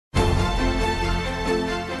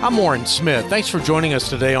I'm Warren Smith. Thanks for joining us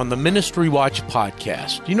today on the Ministry Watch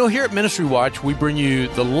podcast. You know, here at Ministry Watch, we bring you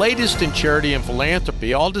the latest in charity and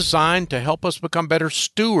philanthropy, all designed to help us become better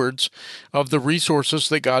stewards of the resources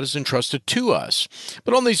that God has entrusted to us.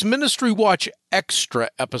 But on these Ministry Watch extra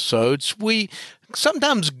episodes, we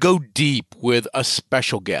sometimes go deep with a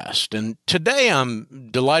special guest. And today I'm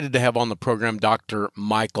delighted to have on the program Dr.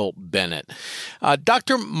 Michael Bennett.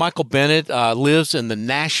 Dr. Michael Bennett lives in the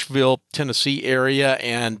Nashville, Tennessee area,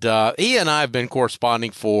 and he and I have been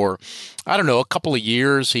corresponding for, a couple of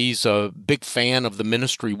years. He's a big fan of the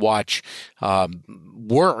Ministry Watch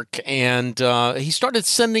work, and he started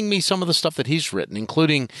sending me some of the stuff that he's written,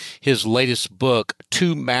 including his latest book,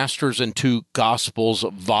 Two Masters and Two Gospels,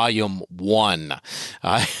 Volume 1.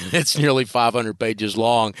 It's nearly 500 pages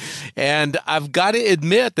long, and I've got to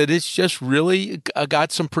admit that it's just really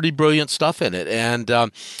got some pretty brilliant stuff in it.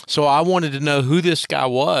 And so I wanted to know who this guy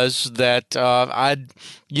was that I'd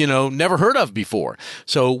never heard of before.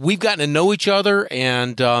 So we've gotten to know each other,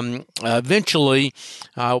 and eventually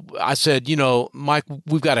I said, Mike,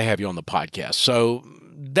 we've got to have you on the podcast. So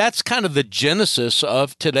that's kind of the genesis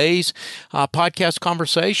of today's podcast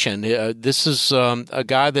conversation. This is a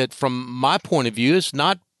guy that, from my point of view, has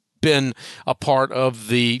not been a part of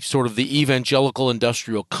the sort of the evangelical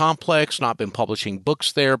industrial complex, not been publishing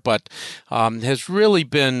books there, but has really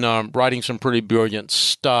been writing some pretty brilliant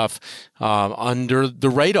stuff under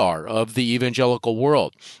the radar of the evangelical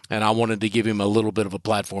world. And I wanted to give him a little bit of a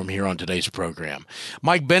platform here on today's program.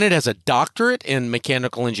 Mike Bennett has a doctorate in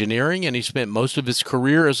mechanical engineering, and he spent most of his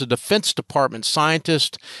career as a Defense Department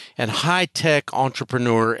scientist and high-tech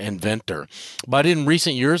entrepreneur inventor. But in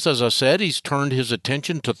recent years, as I said, he's turned his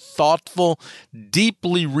attention to thoughtful,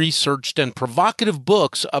 deeply researched, and provocative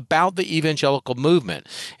books about the evangelical movement.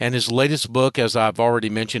 And his latest book, as I've already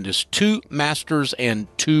mentioned, is Two Masters and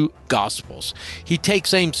Two Gospels. He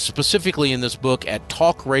takes aim specifically in this book at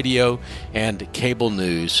talk radio and cable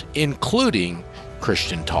news, including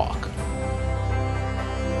Christian talk.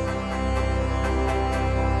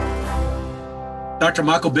 Dr.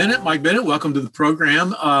 Michael Bennett, Mike Bennett, welcome to the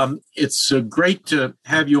program. It's great to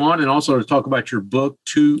have you on and also to talk about your book,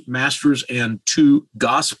 Two Masters and Two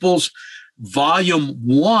Gospels, Volume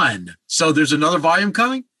 1. So there's another volume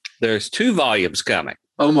coming? There's 2 volumes coming.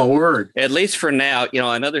 Oh, my word. At least for now.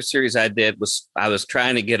 Another series I did was I was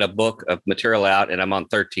trying to get a book of material out, and I'm on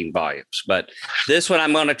 13 volumes. But this one,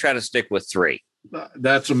 I'm going to try to stick with 3.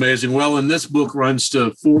 That's amazing. Well, and this book runs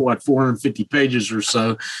to 450 pages or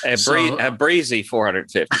so. A breezy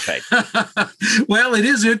 450 pages. Well, it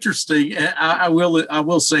is interesting. I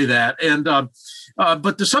will say that. And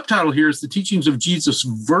but the subtitle here is The Teachings of Jesus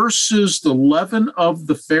versus the Leaven of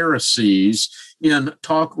the Pharisees in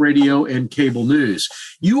talk radio and cable news.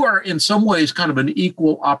 You are in some ways kind of an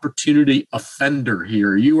equal opportunity offender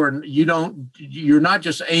here. You're not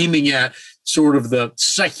just aiming at sort of the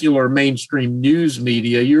secular mainstream news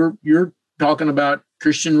media. You're talking about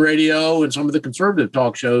Christian radio and some of the conservative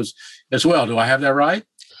talk shows as well. Do I have that right?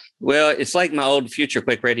 Well, it's like my old Future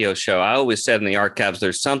Quick radio show. I always said in the archives,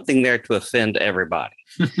 there's something there to offend everybody.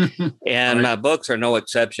 And right. My books are no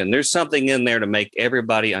exception. There's something in there to make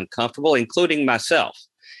everybody uncomfortable, including myself.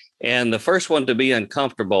 And the first one to be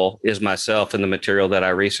uncomfortable is myself and the material that I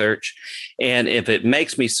research. And if it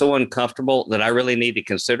makes me so uncomfortable that I really need to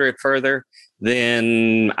consider it further,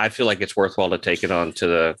 then I feel like it's worthwhile to take it on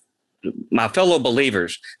to my fellow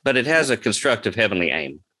believers. But it has a constructive heavenly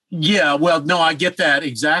aim. Yeah, well, no, I get that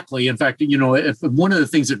exactly. In fact, if one of the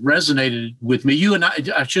things that resonated with me, you and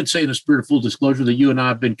I should say in a spirit of full disclosure that you and I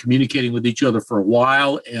have been communicating with each other for a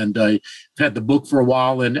while, and I've had the book for a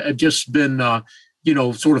while, and I've just been,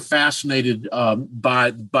 sort of fascinated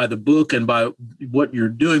by the book and by what you're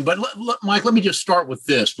doing. But Mike, let me just start with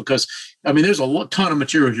this, because there's a ton of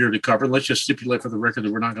material here to cover. Let's just stipulate for the record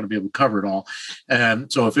that we're not going to be able to cover it all.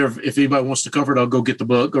 And so if anybody wants to cover it, I'll go get the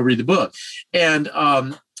book, go read the book. And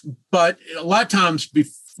but a lot of times,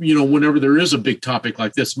 whenever there is a big topic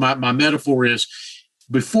like this, my metaphor is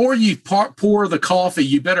before you pour the coffee,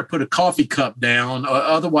 you better put a coffee cup down.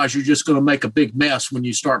 Otherwise, you're just going to make a big mess when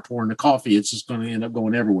you start pouring the coffee. It's just going to end up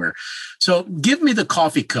going everywhere. So give me the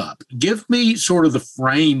coffee cup. Give me sort of the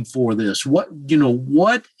frame for this. What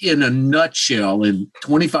in a nutshell, in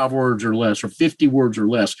 25 words or less, or 50 words or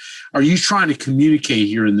less, are you trying to communicate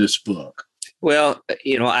here in this book? Well,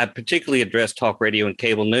 I particularly address talk radio and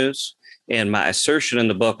cable news, and my assertion in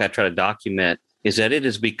the book I try to document is that it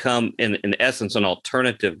has become, in essence, an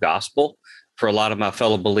alternative gospel for a lot of my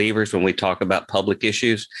fellow believers when we talk about public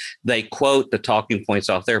issues. They quote the talking points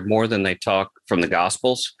off there more than they talk from the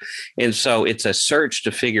Gospels. And so it's a search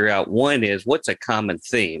to figure out, one is, what's a common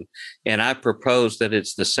theme? And I propose that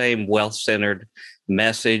it's the same wealth-centered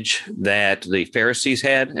message that the Pharisees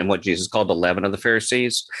had and what Jesus called the leaven of the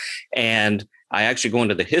Pharisees. And I actually go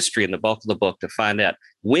into the history in the bulk of the book to find out,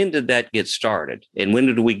 when did that get started? And when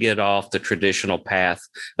did we get off the traditional path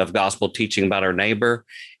of gospel teaching about our neighbor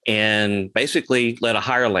and basically let a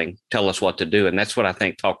hireling tell us what to do? And that's what I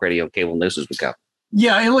think talk radio and cable news has become.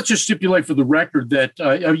 Yeah, and let's just stipulate for the record that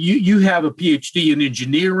you have a PhD in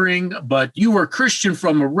engineering, but you were a Christian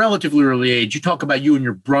from a relatively early age. You talk about you and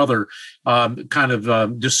your brother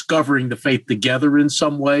discovering the faith together in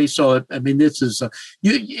some way. So, I mean, this is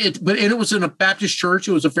but it was in a Baptist church.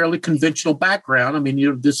 It was a fairly conventional background. I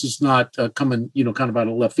mean, this is not coming, kind of out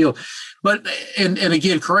of left field. But and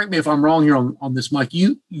again, correct me if I'm wrong here on this, Mike.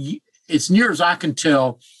 You, as near as I can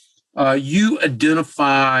tell, you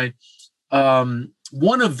identify.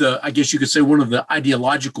 One of the, I guess you could say, one of the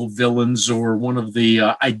ideological villains, or one of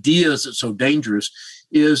the ideas that's so dangerous,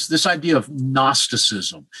 is this idea of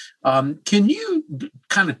Gnosticism. Can you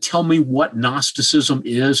kind of tell me what Gnosticism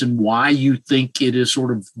is and why you think it is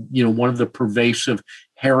sort of, one of the pervasive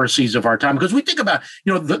heresies of our time? Because we think about,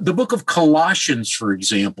 the book of Colossians, for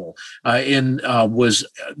example,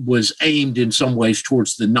 was aimed in some ways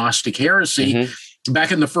towards the Gnostic heresy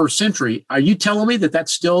back in the first century. Are you telling me that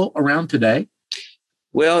that's still around today?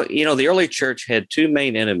 Well, the early church had two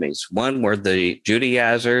main enemies. One were the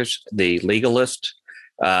Judaizers, the legalists,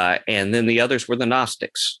 and then the others were the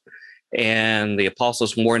Gnostics. And the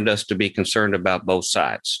apostles warned us to be concerned about both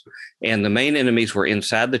sides. And the main enemies were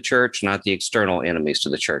inside the church, not the external enemies to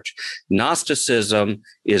the church. Gnosticism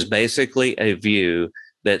is basically a view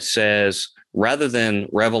that says, rather than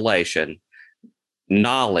revelation,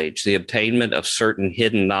 knowledge, the obtainment of certain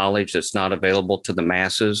hidden knowledge that's not available to the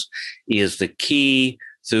masses, is the key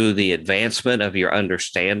through the advancement of your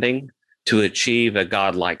understanding to achieve a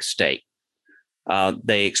godlike state.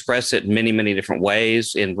 They express it in many, many different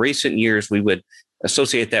ways. In recent years, we would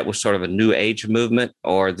associate that with sort of a new age movement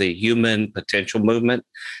or the human potential movement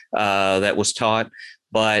that was taught.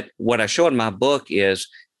 But what I show in my book is,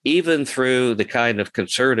 even through the kind of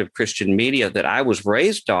conservative Christian media that I was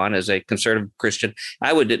raised on as a conservative Christian,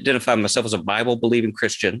 I would identify myself as a Bible-believing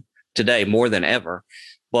Christian today more than ever.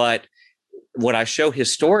 But what I show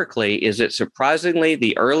historically is that surprisingly,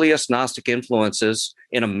 the earliest Gnostic influences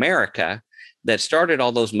in America that started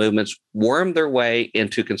all those movements wormed their way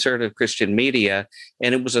into conservative Christian media.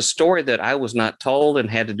 And it was a story that I was not told and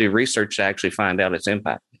had to do research to actually find out its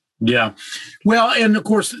impact. Yeah. Well, and of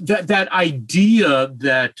course, that idea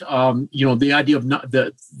that, the idea of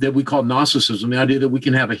that we call Gnosticism, the idea that we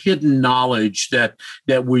can have a hidden knowledge that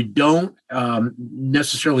we don't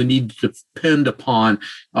necessarily need to depend upon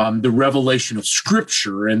the revelation of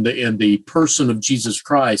Scripture and the person of Jesus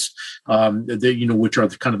Christ, which are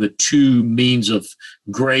kind of the two means of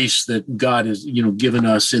grace that God has, given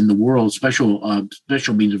us in the world, special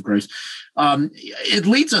means of grace. It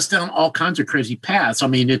leads us down all kinds of crazy paths. I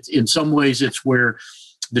mean, it's in some ways it's where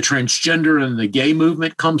the transgender and the gay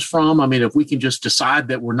movement comes from. I mean, if we can just decide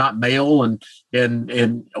that we're not male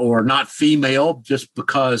and or not female just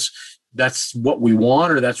because that's what we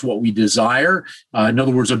want or that's what we desire. In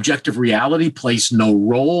other words, objective reality plays no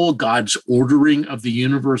role. God's ordering of the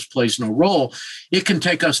universe plays no role. It can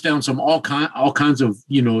take us down some all kinds of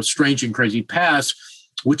strange and crazy paths,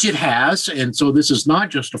 which it has. And so this is not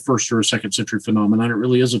just a first or a second century phenomenon. It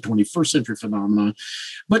really is a 21st century phenomenon.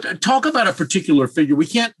 But talk about a particular figure. We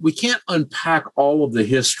can't unpack all of the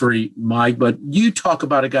history, Mike, but you talk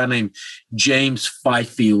about a guy named James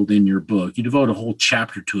Fifield in your book. You devote a whole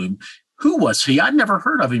chapter to him. Who was he? I'd never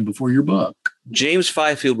heard of him before your book. James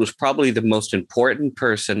Fifield was probably the most important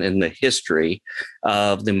person in the history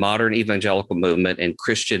of the modern evangelical movement and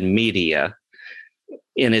Christian media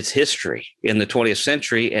in its history in the 20th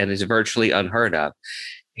century, and is virtually unheard of.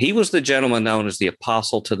 He was the gentleman known as the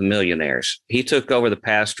apostle to the millionaires. He took over the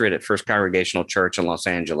pastorate at First Congregational Church in Los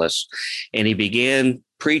Angeles, and he began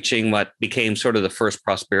preaching what became sort of the first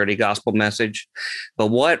prosperity gospel message. But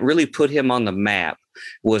what really put him on the map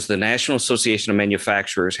was the National Association of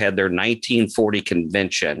Manufacturers had their 1940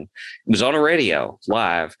 convention. It was on a radio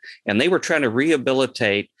live, and they were trying to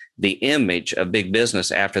rehabilitate the image of big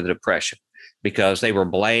business after the Depression. because they were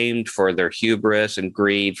blamed for their hubris and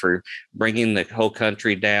greed for bringing the whole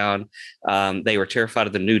country down. They were terrified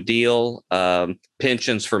of the New Deal,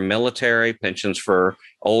 pensions for military, pensions for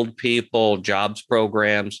old people, jobs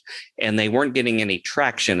programs, and they weren't getting any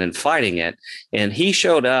traction in fighting it. And he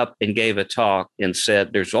showed up and gave a talk and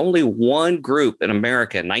said, there's only one group in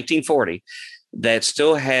America in 1940 that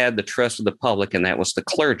still had the trust of the public, and that was the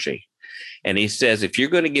clergy. And he says, if you're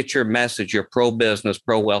going to get your message, your pro-business,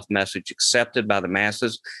 pro-wealth message accepted by the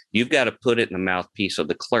masses, you've got to put it in the mouthpiece of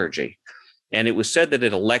the clergy. And it was said that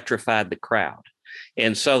it electrified the crowd.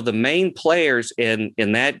 And so the main players in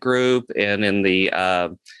that group and in the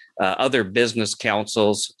other business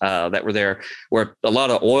councils that were there were a lot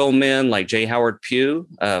of oil men like J. Howard Pugh,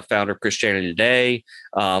 founder of Christianity Today,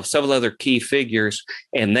 several other key figures,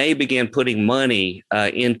 and they began putting money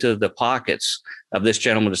into the pockets of this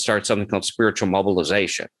gentleman to start something called spiritual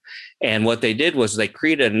mobilization. And what they did was they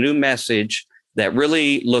created a new message that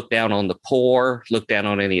really looked down on the poor, looked down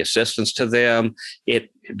on any assistance to them. It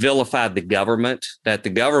vilified the government, that the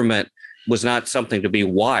government was not something to be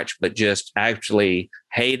watched, but just actually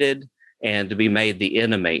hated and to be made the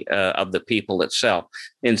enemy of the people itself.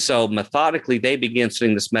 And so methodically, they began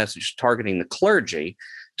sending this message targeting the clergy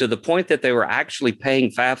to the point that they were actually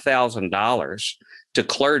paying $5,000 to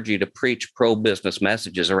clergy to preach pro-business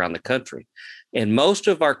messages around the country. And most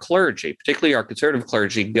of our clergy, particularly our conservative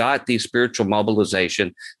clergy, got these spiritual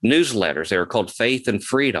mobilization newsletters. They were called Faith and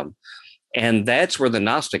Freedom. And that's where the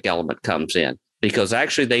Gnostic element comes in, because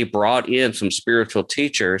actually they brought in some spiritual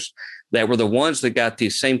teachers that were the ones that got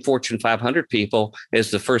these same Fortune 500 people as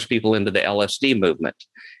the first people into the LSD movement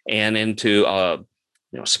and into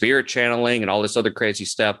spirit channeling and all this other crazy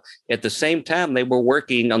stuff. At the same time, they were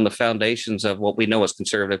working on the foundations of what we know as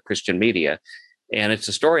conservative Christian media. And it's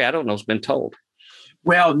a story I don't know has been told.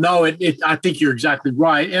 Well, no, I think you're exactly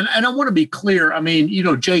right. And I want to be clear. I mean,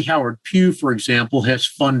 J. Howard Pugh, for example, has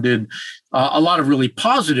funded a lot of really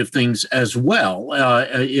positive things as well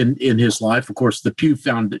in his life. Of course, the Pew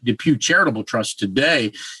Charitable Trust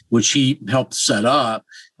today, which he helped set up,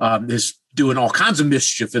 is doing all kinds of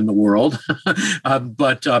mischief in the world.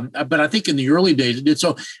 But I think in the early days it did.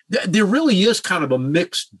 So there really is kind of a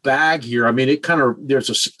mixed bag here. I mean, in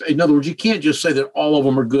other words, you can't just say that all of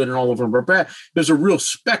them are good and all of them are bad. There's a real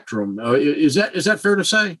spectrum. Is that fair to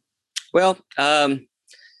say? Well,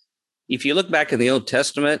 if you look back in the Old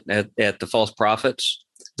Testament at the false prophets,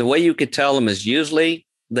 the way you could tell them is usually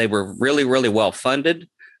they were really, really well funded.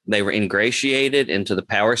 They were ingratiated into the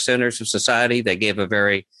power centers of society. They gave a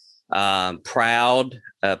very proud,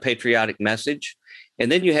 patriotic message.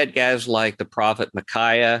 And then you had guys like the prophet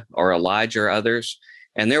Micaiah or Elijah or others,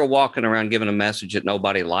 and they're walking around giving a message that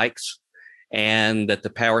nobody likes and that the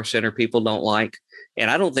power center people don't like. And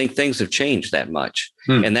I don't think things have changed that much.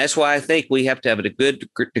 And that's why I think we have to have a good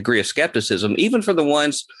degree of skepticism, even for the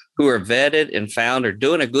ones who are vetted and found are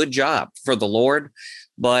doing a good job for the Lord.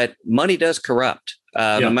 But money does corrupt,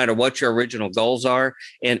 no matter what your original goals are.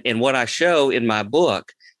 And what I show in my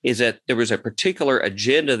book is that there was a particular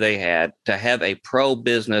agenda they had to have a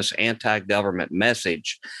pro-business, anti-government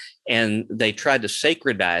message, and they tried to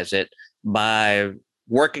sacredize it by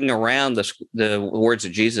working around the words that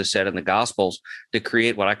Jesus said in the Gospels to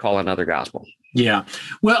create what I call another gospel. Yeah.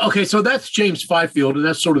 Well, okay, so that's James Fifield, and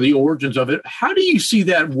that's sort of the origins of it. How do you see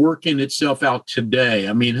that working itself out today?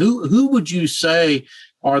 I mean, who would you say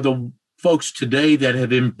are the folks today that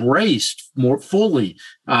have embraced more fully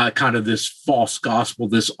kind of this false gospel,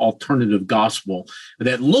 this alternative gospel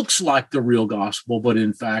that looks like the real gospel, but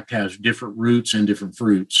in fact has different roots and different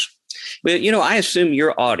fruits? Well, I assume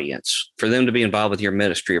your audience, for them to be involved with your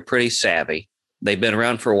ministry, are pretty savvy. They've been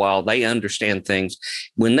around for a while. They understand things.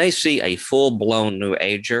 When they see a full-blown New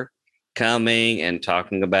Ager coming and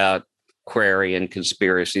talking about query and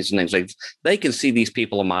conspiracies and things like that, they can see these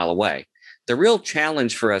people a mile away. The real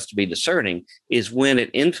challenge for us to be discerning is when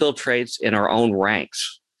it infiltrates in our own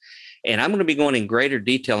ranks. And I'm going to be going in greater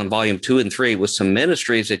detail in volume 2 and 3 with some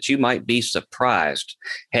ministries that you might be surprised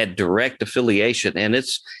had direct affiliation. And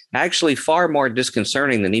it's actually far more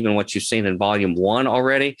disconcerting than even what you've seen in volume 1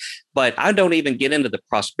 already. But I don't even get into the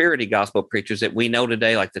prosperity gospel preachers that we know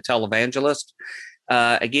today, like the televangelist.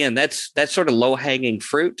 Again, that's sort of low-hanging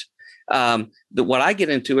fruit. What I get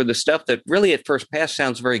into are the stuff that really at first pass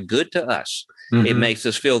sounds very good to us. Mm-hmm. It makes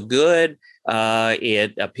us feel good.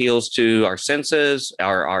 It appeals to our senses,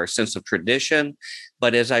 our sense of tradition.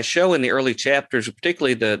 But as I show in the early chapters,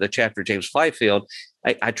 particularly the chapter James Fifield,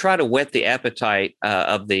 I try to whet the appetite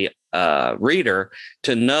of the reader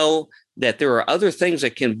to know that there are other things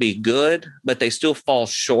that can be good, but they still fall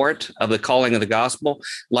short of the calling of the gospel,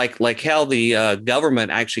 like how the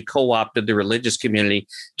government actually co-opted the religious community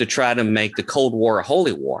to try to make the Cold War a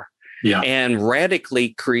holy war. Yeah. And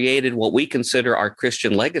radically created what we consider our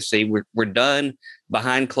Christian legacy. We're done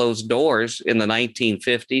behind closed doors in the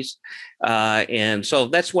 1950s. And so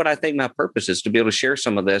that's what I think my purpose is, to be able to share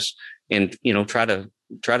some of this and, try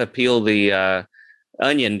to peel the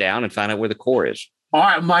onion down and find out where the core is. All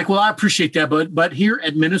right, Mike. Well, I appreciate that. But here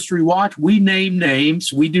at Ministry Watch, we name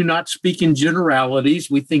names. We do not speak in generalities.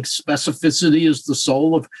 We think specificity is the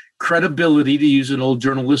soul of credibility, to use an old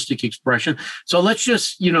journalistic expression. So let's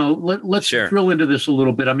just, let's Sure. drill into this a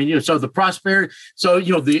little bit. I mean, so the prosperity, so,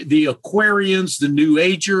 the Aquarians, the New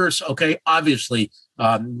Agers, okay, obviously,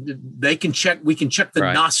 we can check the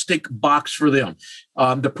Right. Gnostic box for them.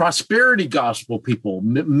 The prosperity gospel people,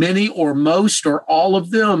 many or most or all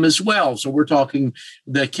of them as well. So we're talking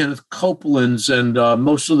the Kenneth Copelands and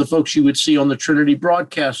most of the folks you would see on the Trinity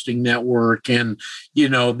Broadcasting Network and,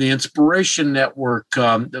 the Inspiration Network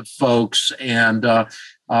the folks and the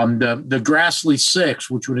Grassley Six,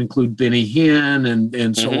 which would include Benny Hinn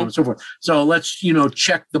and so on and so forth. So let's,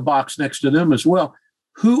 check the box next to them as well.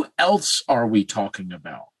 Who else are we talking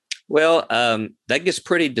about? Well, that gets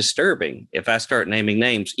pretty disturbing if I start naming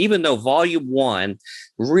names, even though Volume 1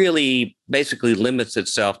 really basically limits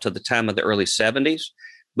itself to the time of the early 70s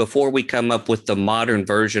before we come up with the modern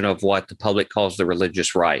version of what the public calls the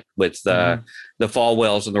religious right with the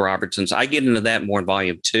Falwells and the Robertsons. I get into that more in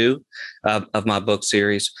Volume 2 of my book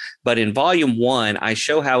series. But in Volume 1, I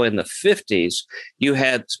show how in the 50s you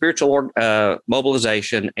had spiritual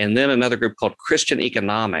mobilization and then another group called Christian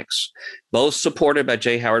Economics, both supported by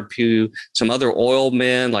J. Howard Pugh, some other oil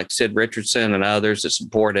men like Sid Richardson and others that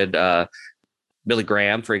supported Billy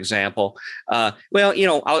Graham, for example.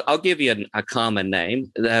 I'll give you a common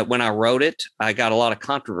name. When I wrote it, I got a lot of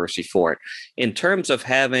controversy for it in terms of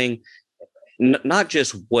having not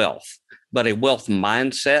just wealth, but a wealth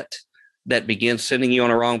mindset that begins sending you on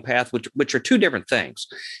a wrong path, which are two different things.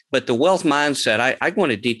 But the wealth mindset, I go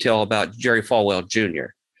into detail about Jerry Falwell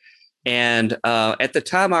Jr. And at the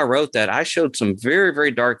time I wrote that, I showed some very, very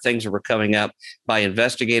dark things that were coming up by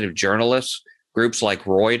investigative journalists, groups like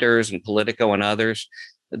Reuters and Politico and others,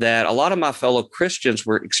 that a lot of my fellow Christians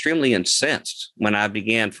were extremely incensed when I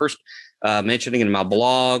began first mentioning in my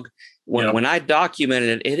blog. When I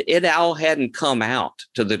documented it, it all hadn't come out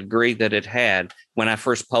to the degree that it had when I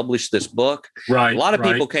first published this book. Right. A lot of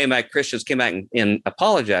people Christians came back and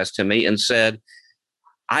apologized to me and said,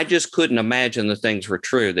 I just couldn't imagine the things were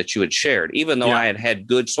true that you had shared, even though I had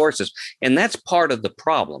good sources. And that's part of the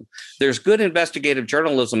problem. There's good investigative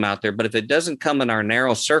journalism out there, but if it doesn't come in our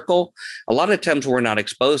narrow circle, a lot of times we're not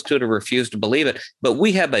exposed to it or refuse to believe it. But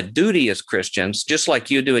we have a duty as Christians, just like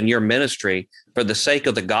you do in your ministry, for the sake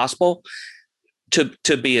of the gospel,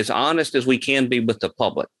 to be as honest as we can be with the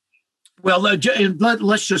public. Well,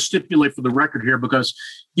 let's just stipulate for the record here, because,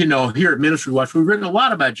 here at Ministry Watch, we've written a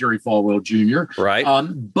lot about Jerry Falwell Jr. Right.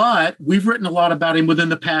 But we've written a lot about him within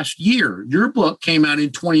the past year. Your book came out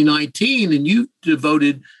in 2019, and you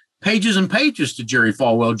devoted pages and pages to Jerry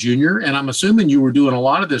Falwell Jr. And I'm assuming you were doing a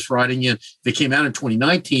lot of this writing if it came out in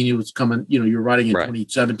 2019, it was coming, you're writing in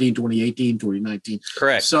 2017, 2018, 2019.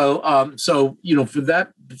 Correct. So, for that,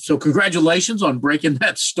 so congratulations on breaking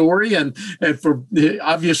that story. And for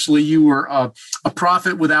obviously you were a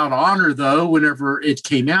prophet without honor, though, whenever it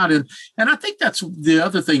came out. And I think that's the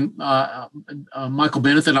other thing, Michael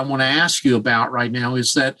Bennett, that I want to ask you about right now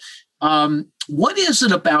is that what is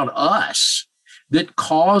it about us that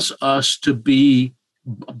cause us to be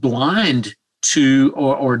blind to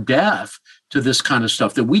or deaf to this kind of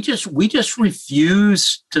stuff, that we just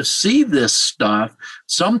refuse to see this stuff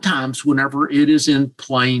sometimes whenever it is in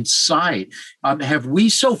plain sight? Have we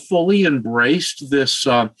so fully embraced this,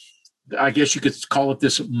 I guess you could call it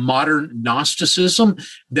this modern Gnosticism,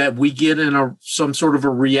 that we get in some sort of a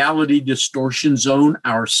reality distortion zone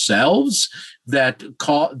ourselves that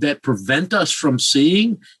prevent us from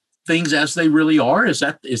seeing things as they really are? Is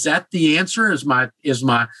that the answer? Is my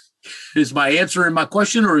answer in my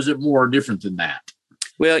question, or is it more different than that?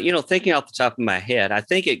 Well, thinking off the top of my head, I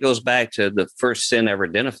think it goes back to the first sin ever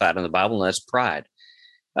identified in the Bible, and that's pride.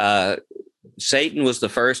 Satan was the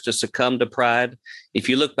first to succumb to pride. If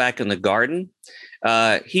you look back in the garden,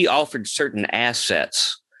 he offered certain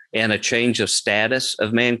assets and a change of status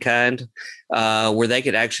of mankind where they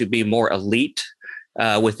could actually be more elite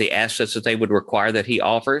with the assets that they would require that he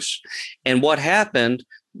offers. And what happened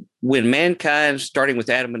when mankind, starting with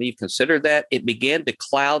Adam and Eve, considered that, it began to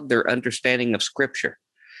cloud their understanding of Scripture.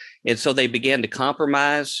 And so they began to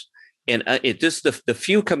compromise And it just the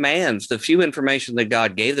few commands, the few information that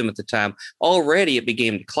God gave them at the time, already it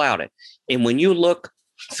began to cloud it. And when you look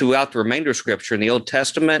throughout the remainder of Scripture in the Old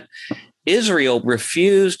Testament, Israel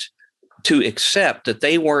refused to accept that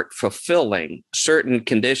they weren't fulfilling certain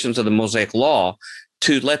conditions of the Mosaic Law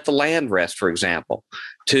to let the land rest, for example,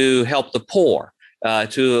 to help the poor,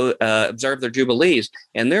 to observe their jubilees.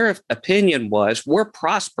 And their opinion was, we're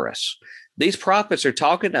prosperous. These prophets are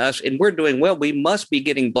talking to us and we're doing well. We must be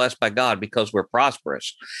getting blessed by God because we're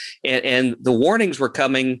prosperous. And the warnings were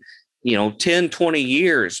coming, 10, 20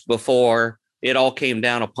 years before it all came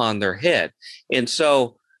down upon their head. And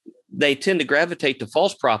so they tend to gravitate to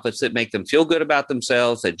false prophets that make them feel good about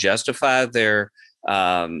themselves, that justify their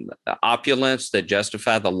opulence, that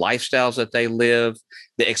justify the lifestyles that they live,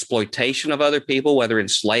 the exploitation of other people, whether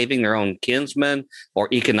enslaving their own kinsmen or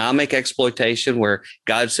economic exploitation, where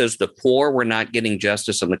God says the poor were not getting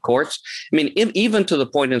justice in the courts. I mean, even to the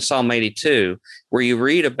point in Psalm 82, where you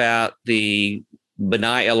read about the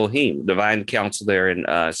B'nai Elohim, divine council there in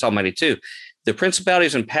Psalm 82, the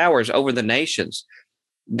principalities and powers over the nations.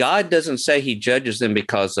 God doesn't say he judges them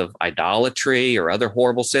because of idolatry or other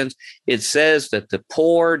horrible sins. It says that the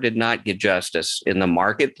poor did not get justice in the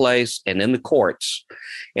marketplace and in the courts.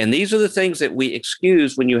 And these are the things that we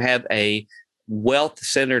excuse when you have a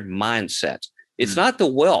wealth-centered mindset. It's not the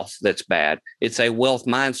wealth that's bad. It's a wealth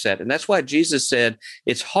mindset. And that's why Jesus said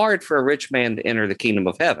it's hard for a rich man to enter the kingdom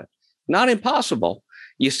of heaven. Not impossible.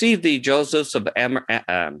 You see the Josephs of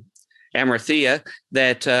Arimathea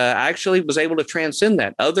that actually was able to transcend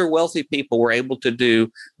that. Other wealthy people were able to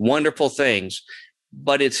do wonderful things,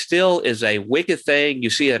 but it still is a wicked thing. You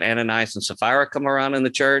see that Ananias and Sapphira come around in the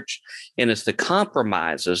church, and it's the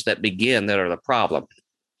compromises that begin that are the problem.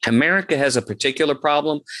 America has a particular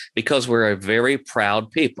problem because we're a very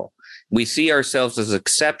proud people. We see ourselves as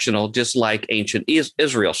exceptional, just like ancient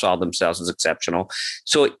Israel saw themselves as exceptional.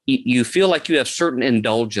 So you feel like you have certain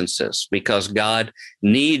indulgences because God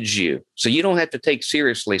needs you. So you don't have to take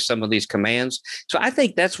seriously some of these commands. So I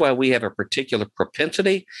think that's why we have a particular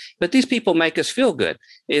propensity. But these people make us feel good.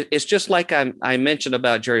 It's just like I mentioned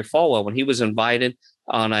about Jerry Falwell when he was invited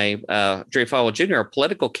on Jerry Falwell Jr., a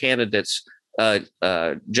political candidate's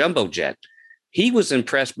jumbo jet. He was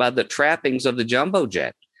impressed by the trappings of the jumbo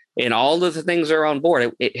jet. And all of the things that are on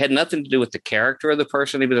board, it had nothing to do with the character of the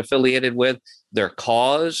person he was affiliated with, their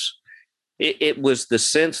cause. It was the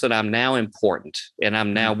sense that I'm now important and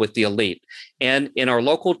I'm now with the elite. And in our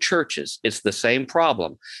local churches, it's the same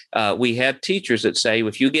problem. We have teachers that say,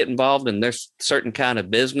 if you get involved in this certain kind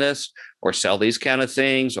of business or sell these kind of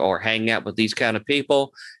things or hang out with these kind of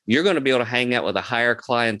people, you're going to be able to hang out with a higher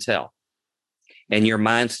clientele. And your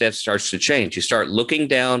mindset starts to change. You start looking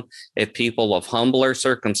down at people of humbler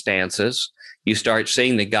circumstances. You start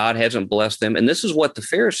seeing that God hasn't blessed them. And this is what the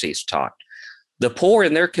Pharisees taught. The poor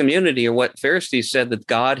in their community are what Pharisees said that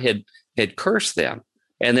God had cursed them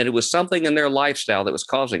and that it was something in their lifestyle that was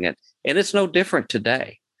causing it. And it's no different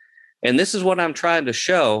today. And this is what I'm trying to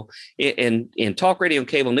show in talk radio and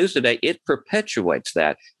cable news today. It perpetuates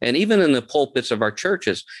that. And even in the pulpits of our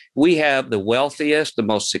churches, we have the wealthiest, the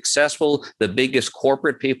most successful, the biggest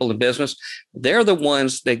corporate people in business. They're the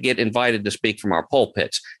ones that get invited to speak from our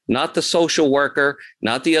pulpits, not the social worker,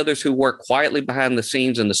 not the others who work quietly behind the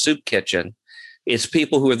scenes in the soup kitchen. It's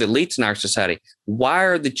people who are the elites in our society. Why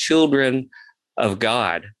are the children of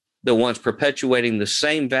God the ones perpetuating the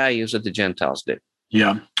same values that the Gentiles do?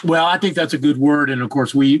 Yeah. Well, I think that's a good word. And of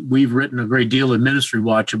course, we've written a great deal in Ministry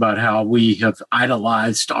Watch about how we have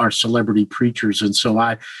idolized our celebrity preachers. And so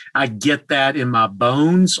I get that in my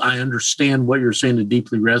bones. I understand what you're saying. It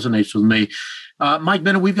deeply resonates with me. Mike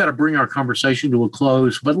Bennett, we've got to bring our conversation to a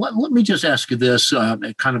close, but let me just ask you this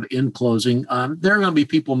kind of in closing. There are going to be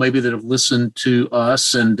people maybe that have listened to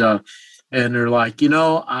us and they're like,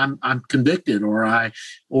 I'm convicted or I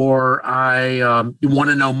want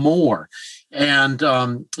to know more. And,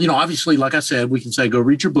 obviously, like I said, we can say, go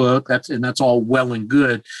read your book. That's all well and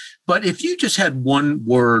good. But if you just had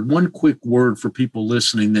one quick word for people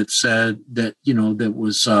listening that said that, that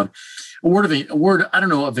was a word, I don't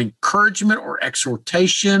know, of encouragement or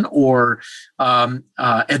exhortation or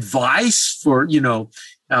advice for,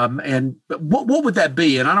 and what would that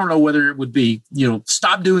be? And I don't know whether it would be,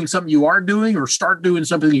 stop doing something you are doing or start doing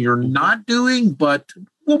something you're not doing. But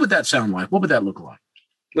what would that sound like? What would that look like?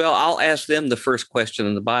 Well, I'll ask them the first question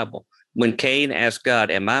in the Bible. When Cain asked God,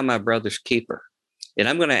 am I my brother's keeper? And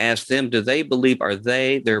I'm going to ask them, do they believe, are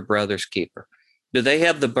they their brother's keeper? Do they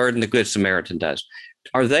have the burden the Good Samaritan does?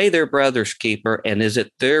 Are they their brother's keeper? And is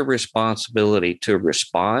it their responsibility to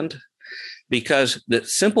respond? Because the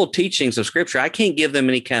simple teachings of Scripture, I can't give them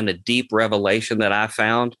any kind of deep revelation that I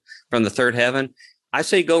found from the third heaven, I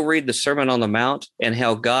say go read the Sermon on the Mount and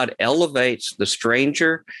how God elevates the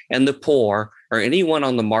stranger and the poor or anyone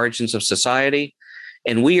on the margins of society.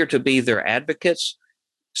 And we are to be their advocates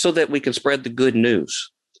so that we can spread the good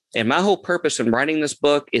news. And my whole purpose in writing this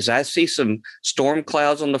book is I see some storm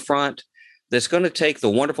clouds on the front that's going to take the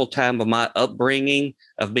wonderful time of my upbringing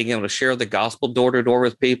of being able to share the gospel door to door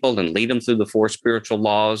with people and lead them through the 4 spiritual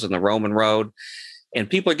laws and the Roman road. And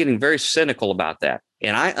people are getting very cynical about that.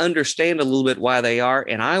 And I understand a little bit why they are.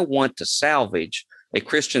 And I want to salvage a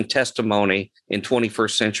Christian testimony in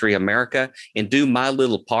 21st century America and do my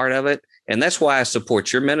little part of it. And that's why I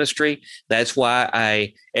support your ministry. That's why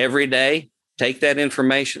I every day take that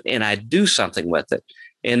information and I do something with it.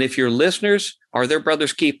 And if your listeners are their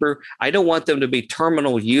brother's keeper, I don't want them to be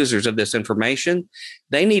terminal users of this information.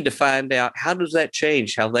 They need to find out, how does that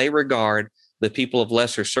change how they regard the people of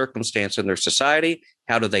lesser circumstance in their society?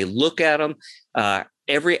 How do they look at them?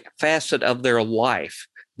 Every facet of their life,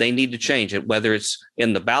 they need to change it, whether it's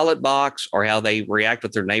in the ballot box or how they react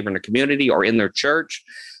with their neighbor in the community or in their church.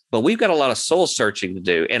 But we've got a lot of soul searching to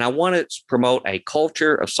do. And I want to promote a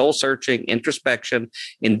culture of soul searching, introspection,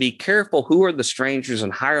 and be careful who are the strangers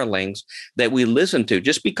and hirelings that we listen to.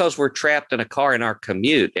 Just because we're trapped in a car in our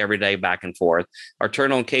commute every day back and forth or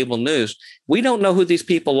turn on cable news, we don't know who these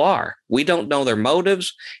people are. We don't know their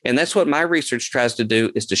motives. And that's what my research tries to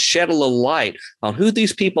do, is to shed a little light on who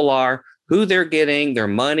these people are, who they're getting their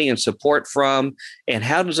money and support from, and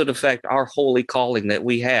how does it affect our holy calling that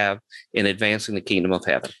we have in advancing the kingdom of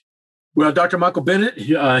heaven. Well, Dr. Michael Bennett,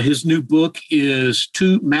 his new book is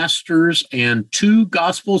 2 Masters and 2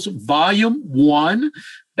 Gospels, Volume 1.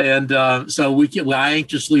 And so I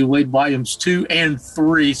anxiously await Volumes 2 and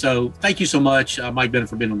 3. So thank you so much, Mike Bennett,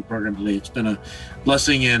 for being on the program today. It's been a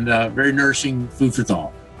blessing and very nourishing food for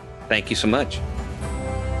thought. Thank you so much.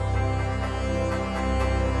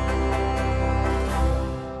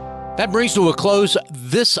 That brings to a close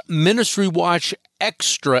this Ministry Watch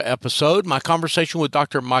Extra episode, my conversation with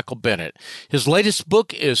Dr. Michael Bennett. His latest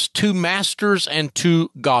book is 2 Masters and 2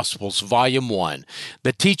 Gospels, Volume 1,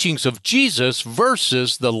 The Teachings of Jesus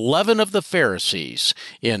versus the Leaven of the Pharisees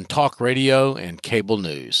in talk radio and cable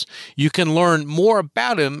news. You can learn more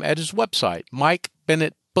about him at his website,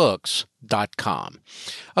 MikeBennettBooks.com.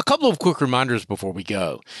 A couple of quick reminders before we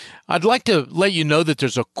go. I'd like to let you know that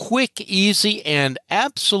there's a quick, easy, and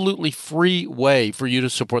absolutely free way for you to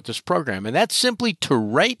support this program, and that's simply to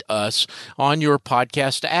rate us on your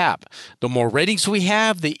podcast app. The more ratings we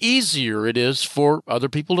have, the easier it is for other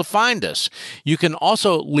people to find us. You can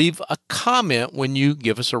also leave a comment when you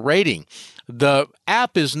give us a rating. The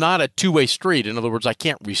app is not a two-way street. In other words, I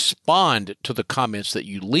can't respond to the comments that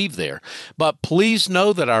you leave there. But please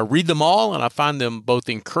know that I read them all, and I find them both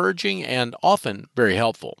encouraging and often very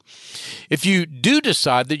helpful. If you do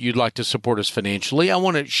decide that you'd like to support us financially, I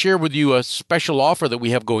want to share with you a special offer that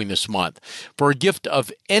we have going this month. For a gift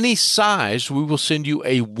of any size, we will send you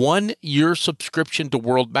a 1-year subscription to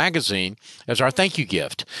World Magazine as our thank you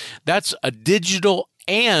gift. That's a digital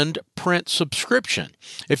and print subscription.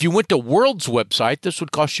 If you went to World's website, this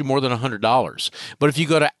would cost you more than $100. But if you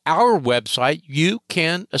go to our website, you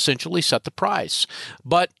can essentially set the price.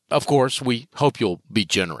 But of course, we hope you'll be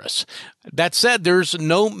generous. That said, there's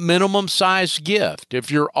no minimum size gift. If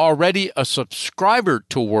you're already a subscriber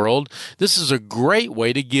to World, this is a great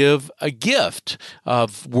way to give a gift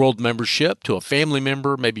of World membership to a family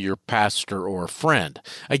member, maybe your pastor or a friend.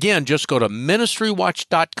 Again, just go to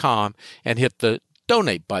ministrywatch.com and hit the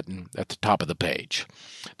donate button at the top of the page.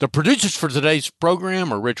 The producers for today's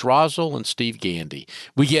program are Rich Rosell and Steve Gandy.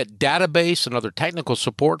 We get database and other technical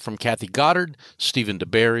support from Kathy Goddard, Stephen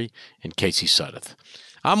DeBerry, and Casey Suddeth.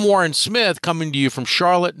 I'm Warren Smith, coming to you from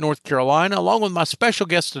Charlotte, North Carolina, along with my special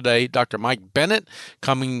guest today, Dr. Mike Bennett,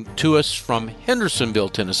 coming to us from Hendersonville,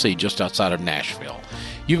 Tennessee, just outside of Nashville.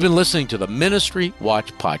 You've been listening to the Ministry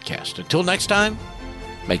Watch podcast. Until next time,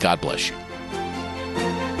 may God bless you.